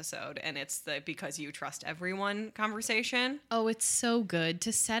this episode, and it's the because you trust everyone conversation. Oh, it's so good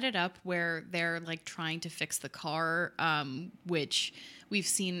to set it up where they're like trying to fix the car, which we've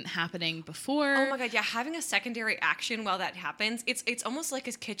seen happening before. Oh my god, yeah, having a secondary action while that happens, it's almost like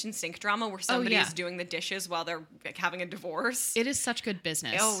a kitchen sink drama where somebody is doing the dishes while they're like, having a divorce. It is such good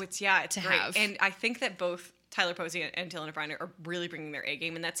business. Oh, it's great. And I think that both Tyler Posey and Dylan O'Brien are really bringing their A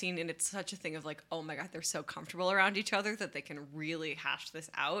game in that scene, and it's such a thing of like, oh my god, they're so comfortable around each other that they can really hash this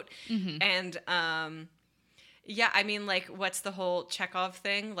out. And yeah, I mean, like, what's the whole Chekhov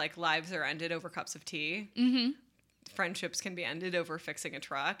thing? Like, lives are ended over cups of tea. Friendships can be ended over fixing a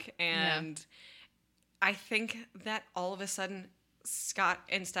truck, and I think that all of a sudden Scott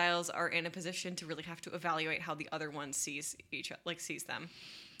and Stiles are in a position to really have to evaluate how the other one sees them.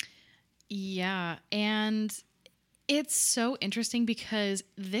 Yeah, and it's so interesting because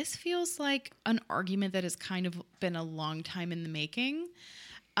this feels like an argument that has kind of been a long time in the making.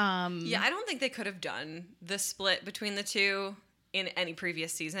 Yeah, I don't think they could have done the split between the two in any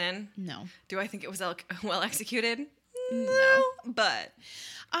previous season. No. Do I think it was well executed? No. But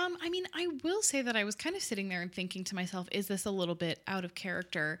I mean, I will say that I was kind of sitting there and thinking to myself, is this a little bit out of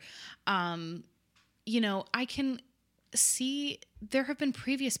character? You know, I can see there have been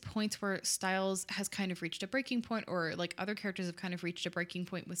previous points where Stiles has kind of reached a breaking point, or like other characters have kind of reached a breaking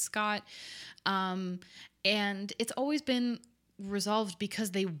point with Scott. And it's always been resolved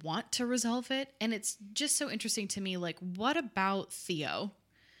because they want to resolve it. And it's just so interesting to me, like, what about Theo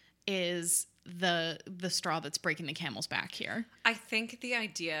is the straw that's breaking the camel's back here? I think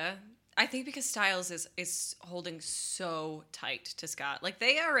because Stiles is holding so tight to Scott. Like,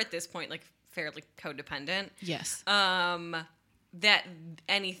 they are at this point, like, fairly codependent. Yes. That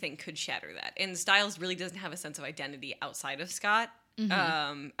anything could shatter that. And Stiles really doesn't have a sense of identity outside of Scott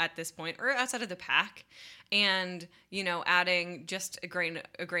at this point, or outside of the pack. And, you know, adding just a grain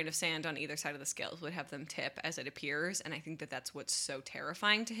of sand on either side of the scales would have them tip as it appears. And I think that that's what's so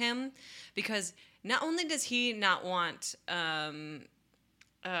terrifying to him, because not only does he not want to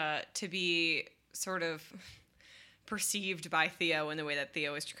be sort of perceived by Theo in the way that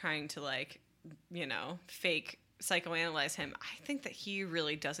Theo is trying to, like, you know, fake psychoanalyze him. I think that he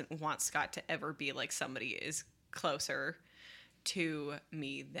really doesn't want Scott to ever be like, somebody is closer to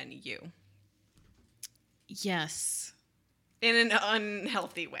me than you. Yes. In an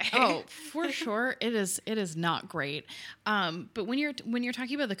unhealthy way. Oh, for sure. It is not great. But when you're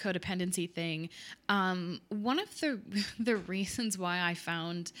talking about the codependency thing, one of the reasons why I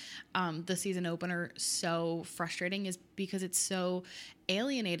found the season opener so frustrating is because it's so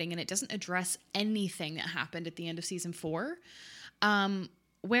alienating and it doesn't address anything that happened at the end of season 4.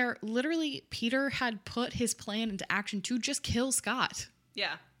 Where literally Peter had put his plan into action to just kill Scott.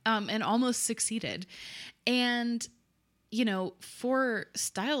 Yeah. And almost succeeded. And, you know, for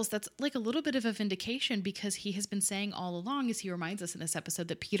Stiles, that's like a little bit of a vindication, because he has been saying all along, as he reminds us in this episode,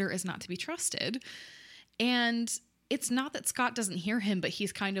 that Peter is not to be trusted. And it's not that Scott doesn't hear him, but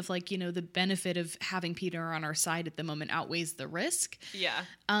he's kind of like, you know, the benefit of having Peter on our side at the moment outweighs the risk. Yeah.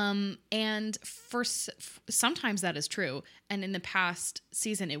 And sometimes that is true. And in the past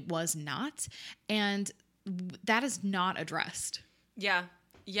season, it was not. And that is not addressed. Yeah.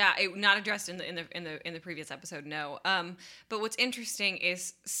 Yeah, it not addressed in the previous episode, no. But what's interesting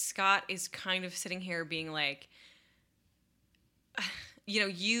is Scott is kind of sitting here being like, you know,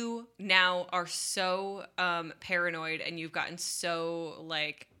 you now are so paranoid, and you've gotten so,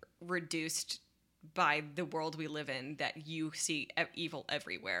 like, reduced by the world we live in that you see evil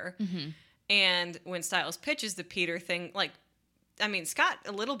everywhere. Mm-hmm. And when Stiles pitches the Peter thing, like, I mean, Scott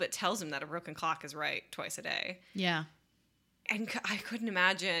a little bit tells him that a broken clock is right twice a day. Yeah. And I couldn't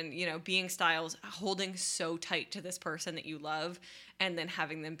imagine, you know, being Stiles, holding so tight to this person that you love, and then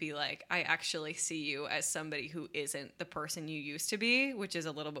having them be like, I actually see you as somebody who isn't the person you used to be, which is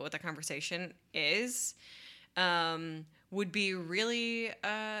a little bit what the conversation is, would be really,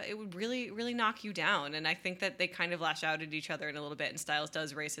 it would really, really knock you down. And I think that they kind of lash out at each other in a little bit, and Stiles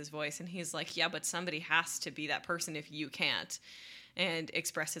does raise his voice, and he's like, yeah, but somebody has to be that person if you can't, and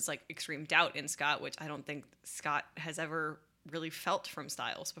express his, like, extreme doubt in Scott, which I don't think Scott has ever really felt from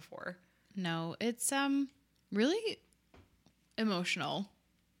Stiles before. No, it's really emotional.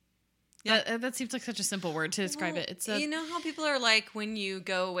 Yeah, that seems like such a simple word to describe it. It's you know how people are like, when you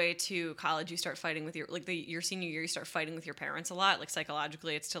go away to college, you start fighting with your, like, your senior year, you start fighting with your parents a lot. Like,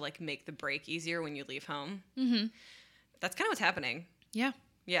 psychologically, it's to, like, make the break easier when you leave home. Mm-hmm. That's kind of what's happening. Yeah.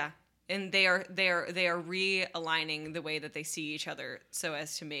 Yeah. And they are realigning the way that they see each other so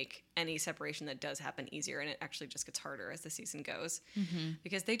as to make any separation that does happen easier. And it actually just gets harder as the season goes,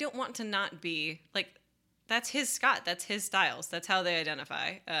 because they don't want to not be, like, that's his Scott, that's his Stiles, that's how they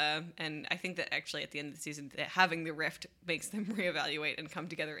identify. And I think that actually at the end of the season, that having the rift makes them reevaluate and come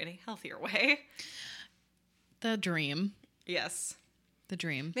together in a healthier way. The dream. Yes. The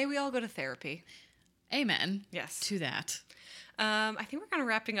dream. May we all go to therapy. Amen. Yes. To that. I think we're kind of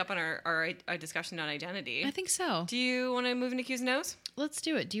wrapping up on our discussion on identity. I think so. Do you want to move into Q's No's? Let's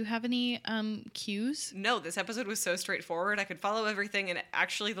do it. Do you have any cues? No, this episode was so straightforward. I could follow everything, and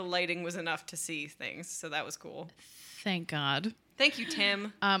actually the lighting was enough to see things, so that was cool. Thank God. Thank you,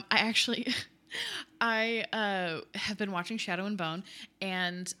 Tim. I have been watching Shadow and Bone,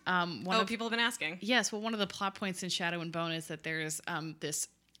 and people have been asking. Yes, well, one of the plot points in Shadow and Bone is that there's this,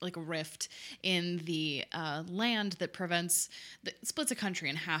 like, a rift in the land that splits a country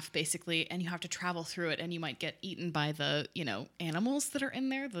in half, basically, and you have to travel through it, and you might get eaten by the, you know, animals that are in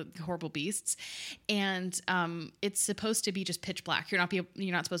there, the horrible beasts, and it's supposed to be just pitch black. You're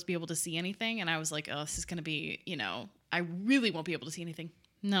not supposed to be able to see anything, and I was like, oh, this is going to be, you know, I really won't be able to see anything.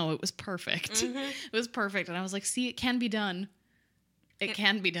 No, it was perfect. Mm-hmm. It was perfect, and I was like, see, it can be done. It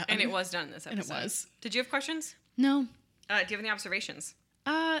can be done. And it was done this episode. And it was. Did you have questions? No. Do you have any observations?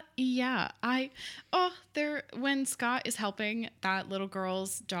 Yeah. When Scott is helping that little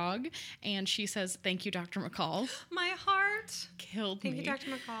girl's dog and she says, "Thank you, Dr. McCall." My heart Killed me. Thank you,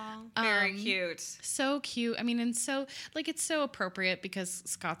 Dr. McCall. Very cute. So cute. I mean, and so, like, it's so appropriate because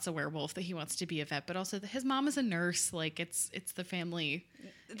Scott's a werewolf that he wants to be a vet, but also his mom is a nurse. Like, it's the family.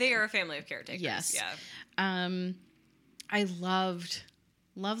 They are a family of caretakers. Yes. Yeah. I loved,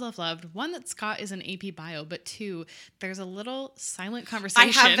 one, that Scott is an AP Bio, but two, there's a little silent conversation.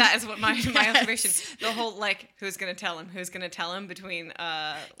 I have that as what my observation. The whole, like, who's going to tell him between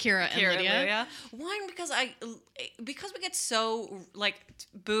Kira and Lydia. One, because we get so, like,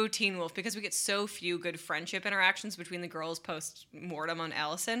 boo Teen Wolf, because we get so few good friendship interactions between the girls post-mortem on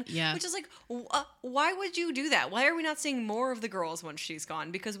Allison. Yeah. Which is like, why would you do that? Why are we not seeing more of the girls once she's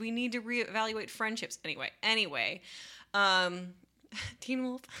gone? Because we need to reevaluate friendships. Anyway. Teen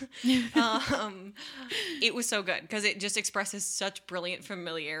Wolf. It was so good because it just expresses such brilliant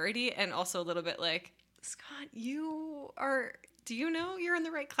familiarity and also a little bit like, Scott, do you know you're in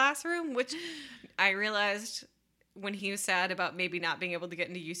the right classroom? Which I realized when he was sad about maybe not being able to get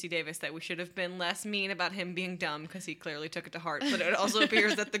into UC Davis that we should have been less mean about him being dumb because he clearly took it to heart. But it also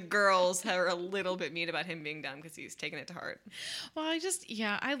appears that the girls are a little bit mean about him being dumb because he's taken it to heart. Well, I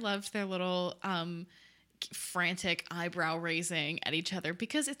loved their little frantic eyebrow raising at each other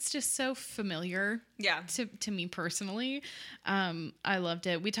because it's just so familiar to me personally. I loved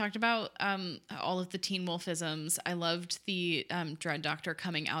it. We talked about all of the Teen Wolfisms. I loved the Dread Doctor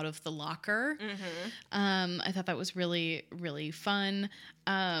coming out of the locker. Mm-hmm. I thought that was really, really fun.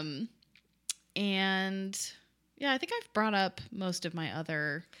 And yeah, I think I've brought up most of my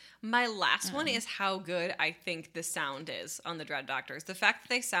other... My last one is how good I think the sound is on the Dread Doctors. The fact that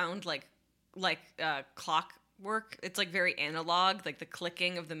they sound like clockwork. It's like very analog, like the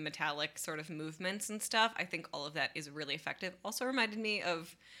clicking of the metallic sort of movements and stuff. I think all of that is really effective. Also reminded me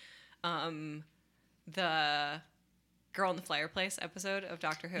of the Girl in the Fireplace episode of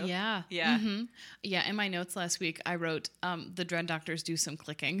Doctor Who. Yeah. Mm-hmm. Yeah, in my notes last week, I wrote the Dread Doctors do some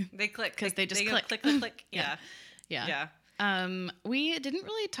clicking. They click. Because they just click. Click. Yeah. We didn't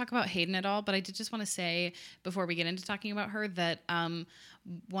really talk about Hayden at all, but I did just want to say before we get into talking about her that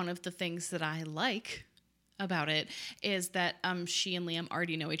one of the things that I like about it is that she and Liam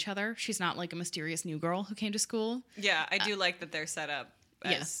already know each other. She's not like a mysterious new girl who came to school. Yeah, I do like that they're set up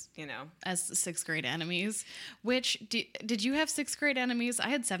as, as 6th grade enemies. Which, did you have 6th grade enemies? I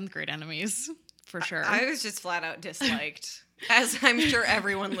had 7th grade enemies, for sure. I was just flat out disliked, as I'm sure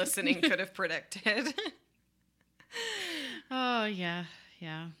everyone listening could have predicted. Oh, yeah.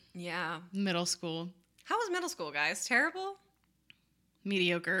 Yeah. Middle school. How was middle school, guys? Terrible?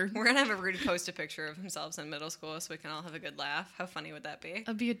 Mediocre. We're going to have Rudy post a picture of themselves in middle school so we can all have a good laugh. How funny would that be?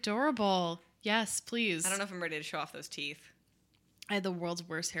 That'd be adorable. Yes, please. I don't know if I'm ready to show off those teeth. I had the world's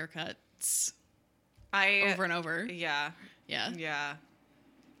worst haircuts. Over and over. Yeah. I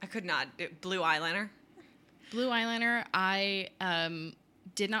could not. Blue eyeliner. I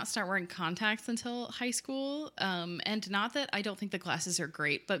did not start wearing contacts until high school. And not that I don't think the glasses are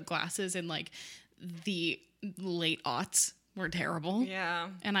great, but glasses in like the late aughts were terrible. Yeah.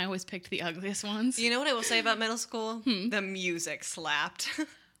 And I always picked the ugliest ones. You know what I will say about middle school? The music slapped.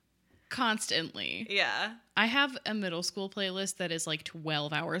 Constantly. Yeah. I have a middle school playlist that is like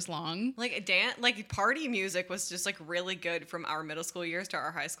 12 hours long. Like party music was just like really good from our middle school years to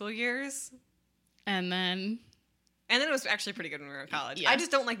our high school years. And then it was actually pretty good when we were in college. Yeah. I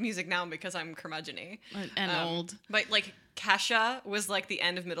just don't like music now because I'm curmudgeon-y. And old. But like Kesha was like the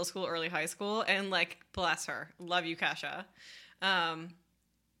end of middle school, early high school. And like, bless her. Love you, Kesha.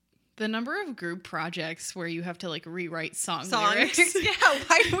 The number of group projects where you have to like rewrite song lyrics. Yeah,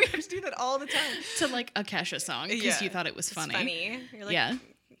 why do we have to do that all the time? To like a Kesha song because you thought it was funny. It's funny. You're like,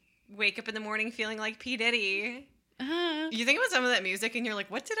 wake up in the morning feeling like P. Diddy. You think about some of that music and you're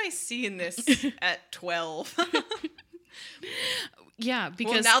like, what did I see in this at 12? Yeah,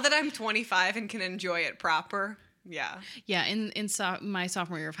 because now that I'm 25 and can enjoy it proper. Yeah. In my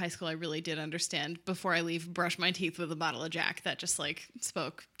sophomore year of high school, I really did understand before I leave, brush my teeth with a bottle of Jack. That just like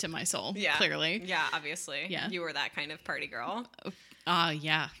spoke to my soul. Yeah. Clearly. Yeah, obviously. Yeah. You were that kind of party girl.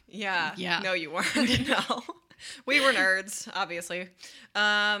 Yeah. Yeah. No, you weren't. No. We were nerds, obviously.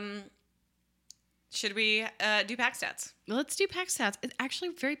 Should we do pack stats? Let's do pack stats. It's actually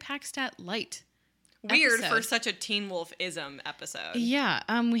very pack stat light. Weird for such a Teen Wolf-ism episode. Yeah.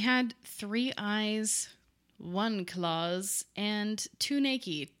 We had 3 eyes, 1 claws, and 2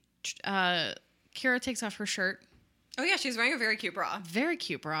 naked. Kira takes off her shirt. Oh yeah, she's wearing a very cute bra. Very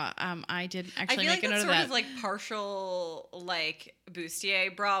cute bra. I did actually make a note of that. I feel like that sort of like partial like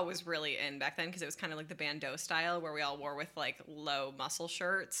bustier bra was really in back then because it was kind of like the bandeau style where we all wore with like low muscle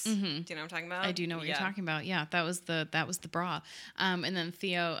shirts. Mm-hmm. Do you know what I'm talking about? I do know what you're talking about. Yeah, that was the bra. And then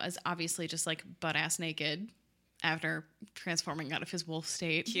Theo is obviously just like butt ass naked after transforming out of his wolf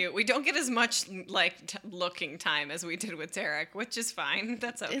state. Cute. We don't get as much like looking time as we did with Derek, which is fine.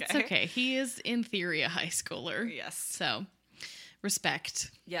 That's okay. It's okay. He is in theory a high schooler. Yes. So respect.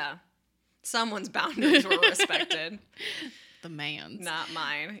 Yeah. Someone's boundaries were respected. The man's. Not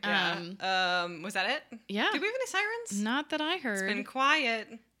mine. Yeah. Was that it? Yeah. Did we have any sirens? Not that I heard. It's been quiet.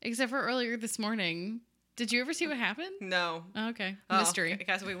 Except for earlier this morning. Did you ever see what happened? No. Oh, okay. Mystery.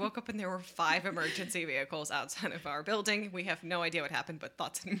 Guys, we woke up and there were 5 emergency vehicles outside of our building. We have no idea what happened, but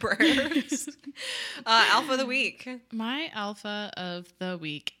thoughts and prayers. Alpha of the week. My alpha of the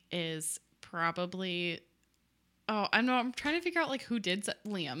week is probably... Oh, I know. I'm trying to figure out like who did...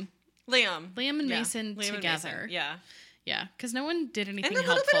 Liam and Mason together. Mason. Yeah. Yeah, because no one did anything helpful. And a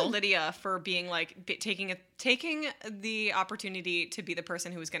helpful. little bit of Lydia for being like taking the opportunity to be the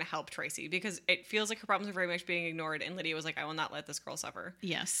person who was going to help Tracy because it feels like her problems are very much being ignored. And Lydia was like, "I will not let this girl suffer."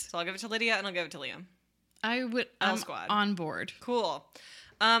 Yes. So I'll give it to Lydia and I'll give it to Liam. I would. I'm on board. Cool.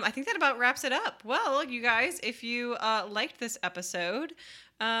 I think that about wraps it up. Well, you guys, if you liked this episode,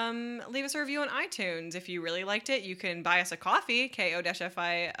 leave us a review on iTunes. If you really liked it, you can buy us a coffee,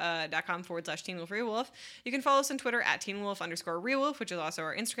 ko-fi.com/TeenWolfReWolf. You can follow us on Twitter at TeenWolf_Rewolf, which is also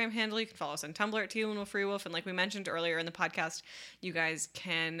our Instagram handle. You can follow us on Tumblr at TeenWolfReWolf. And like we mentioned earlier in the podcast, you guys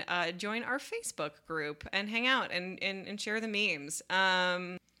can join our Facebook group and hang out and share the memes.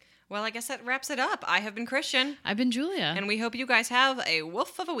 Well, I guess that wraps it up. I have been Christian. I've been Julia. And we hope you guys have a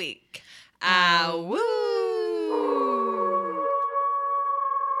wolf of a week. Woo!